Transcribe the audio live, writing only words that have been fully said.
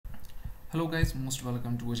Hello guys, most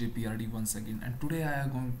welcome to OJPRD once again, and today I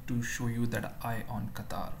am going to show you that eye on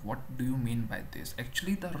Qatar. What do you mean by this?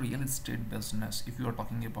 Actually, the real estate business, if you are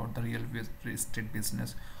talking about the real estate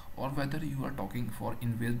business, or whether you are talking for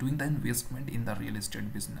doing the investment in the real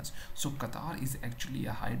estate business. So Qatar is actually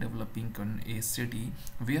a high developing a city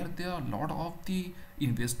where there are a lot of the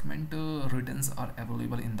investment returns are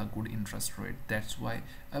available in the good interest rate. That's why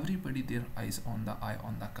everybody their eyes on the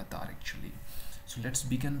Qatar actually. So let's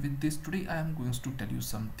begin with this. Today I am going to tell you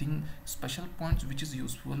something special points which is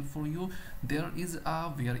useful for you. There is a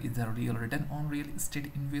where is the real return on real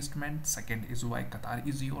estate investment. Second is why Qatar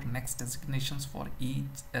is your next destinations for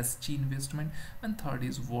ESG investment, and third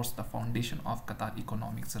is what's the foundation of Qatar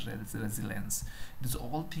economics resilience. This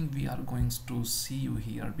all thing we are going to see you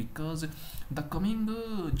here, because the coming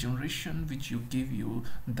generation which you give you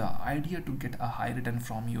the idea to get a high return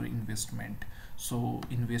from your investment. So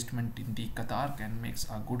investment in the Qatar can makes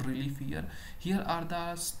a good relief here. Here are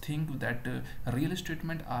the things that real estate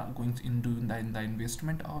are going into in the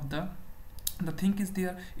investment of the thing is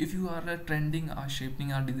there. If you are trending or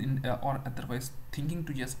shaping or otherwise thinking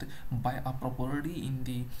to just buy a property in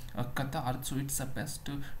the Qatar, so it's the best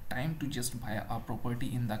time to just buy a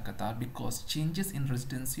property in the Qatar, because changes in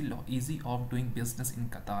residency law, easy of doing business in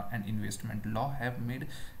Qatar, and investment law have made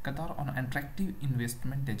Qatar an attractive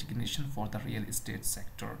investment designation for the real estate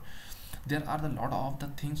sector. There are a lot of the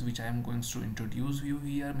things which I am going to introduce you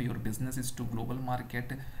here. Your business is to global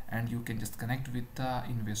market, and you can just connect with the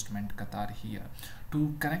investment Qatar here.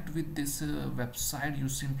 To connect with this website, you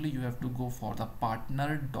have to go for the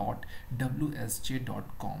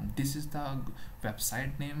partner.wsj.com. This is the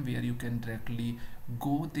website name where you can directly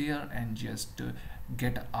go there and just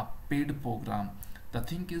get a paid program. The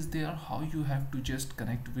thing is there how you have to just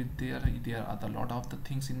connect with there are a lot of the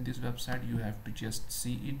things in this website. You have to just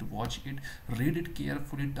see it, watch it, read it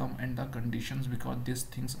carefully, term and the conditions, because these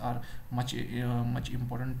things are much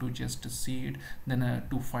important to just see it. Then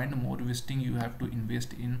to find more investing, you have to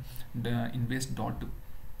invest in the invest.qa.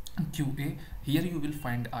 Here you will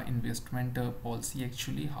find a investment policy,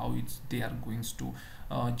 actually how they are going to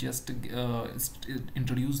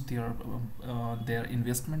introduce their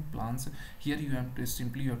investment plans. Here you have to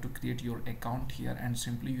create your account here, and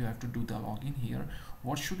simply you have to do the login here.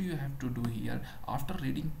 What should you have to do here? After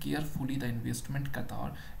reading carefully the investment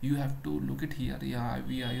Qatar, you have to look at here. You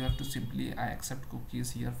have to simply I accept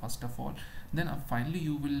cookies here first of all. Then finally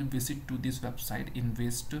you will visit to this website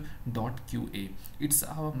invest.qa. It's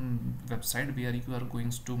a website where you are going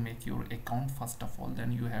to make your account first of all.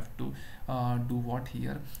 Then you have to do what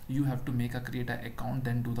here? You have to create an account,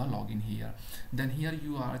 then do the login here. Then here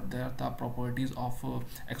you are there, the properties of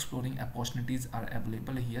exploring opportunities are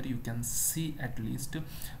available here. You can see at least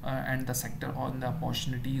and the sector on the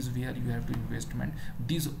opportunities where you have to investment.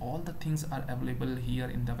 These all the things are available here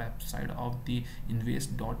in the website of the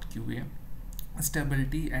invest.qa.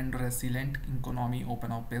 Stability and resilient economy,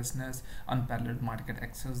 open up business, unparalleled market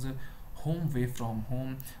access, home away from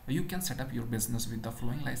home. You can set up your business with the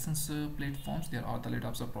flowing license platforms. There are the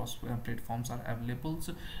lot of platforms are available,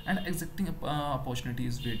 and exacting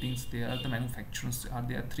opportunities ratings. There are the manufacturers are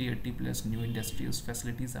there, 380 plus new industrial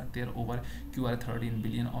facilities are there, over QR 13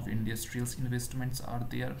 billion of industrial investments are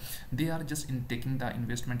there. They are just in taking the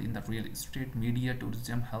investment in the real estate, media,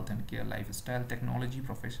 tourism, health and care, lifestyle, technology,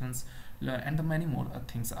 professions, and the many more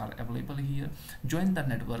things are available here. Join the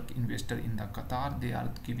network investor in the Qatar. They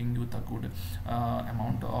are giving you the good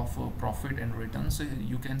amount of profit and returns.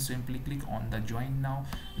 You can simply click on the join now.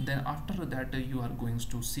 Then after that you are going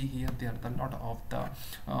to see here there are a lot of the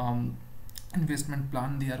investment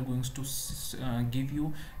plan they are going to give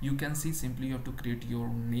you. You can see simply you have to create your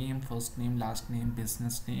name, first name, last name,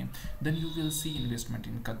 business name. Then you will see investment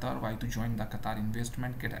in Qatar, why to join the Qatar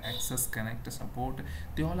investment, get access, connect, support.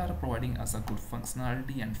 They all are providing us a good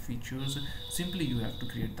functionality and features. Simply you have to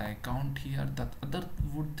create the account here. That other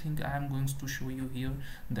would thing I am going to show you here,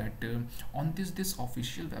 that on this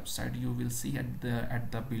official website you will see at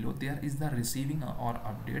the below there is the receiving or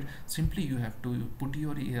update. Simply you have to put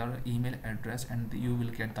your email address, and you will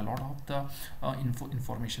get a lot of the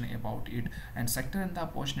information about it. And sector and the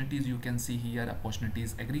opportunities, you can see here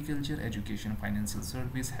opportunities: agriculture, education, financial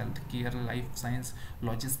service, healthcare, life science,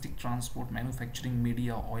 logistic, transport, manufacturing,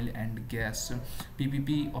 media, oil and gas,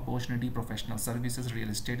 PPP opportunity, professional services, real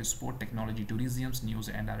estate, sport, technology, tourism, news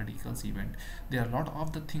and articles, event. There are a lot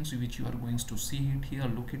of the things which you are going to see it here,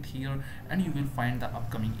 look it here, and you will find the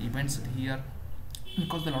upcoming events here,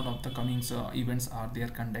 because a lot of the coming events are there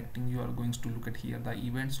conducting. You are going to look at here the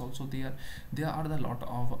events also there are the lot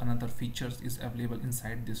of another features is available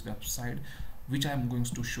inside this website, which I am going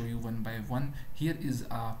to show you one by one. Here is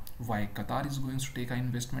why Qatar is going to take an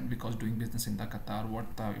investment, because doing business in the Qatar,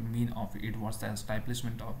 what the mean of it, what's the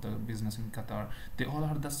establishment of the business in Qatar, they all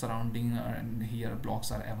are the surrounding, and here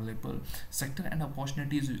blocks are available. Sector and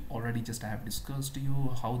opportunities already just I have discussed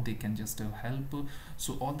you how they can just help.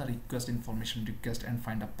 So all the request information, request and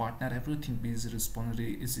find a partner, everything is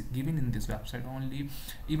responsibility is given in this website only.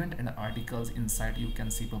 Event and articles inside you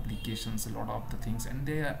can see publications, a lot of the things, and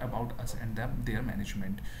they are about us and their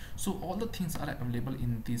management. So all the things are available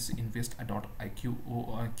in this invest.qa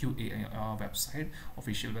website,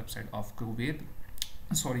 official website of Kuwait,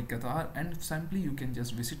 sorry, Qatar. And simply you can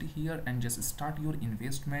just visit here and just start your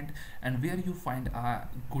investment, and where you find a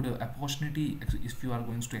good opportunity, if you are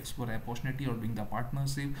going to explore opportunity or doing the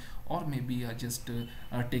partnership, or maybe just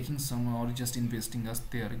taking some, or just investing as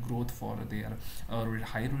their growth for their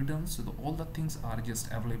high returns. So all the things are just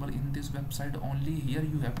available in this website only. Here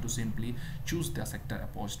you have to simply choose the sector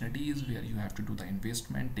opportunities where you have to do the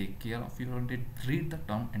investment, take care of your read the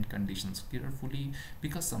term and conditions carefully,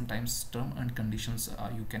 because sometimes term and conditions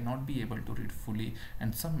you cannot be able to read fully,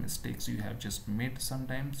 and some mistakes you have just made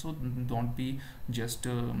sometimes. So don't be just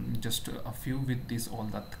a few with this all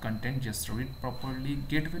that content, just read properly.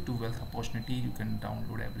 Gateway to wealth opportunity, you can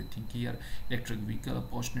download everything here. Electric vehicle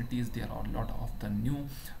opportunities, there are a lot of the new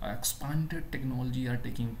expanded technology are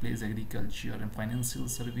taking place. Agriculture and financial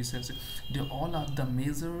services, they all are the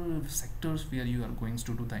major sectors where you are going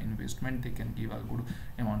to do the investment. They can give a good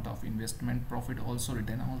amount of investment profit also,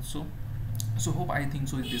 return also. So hope, I think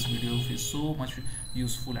so this video is so much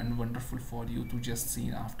useful and wonderful for you to just see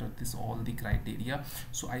after this all the criteria.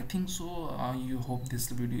 So I think so you hope this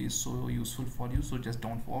video is so useful for you. So just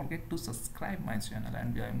don't forget to subscribe my channel,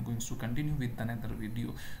 and I am going to continue with another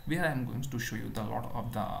video where I am going to show you the lot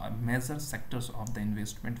of the major sectors of the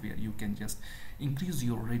investment where you can just increase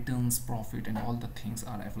your returns, profit, and all the things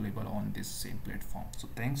are available on this same platform. So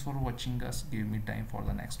thanks for watching us. Give me time for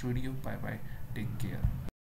the next video. Bye bye, take care.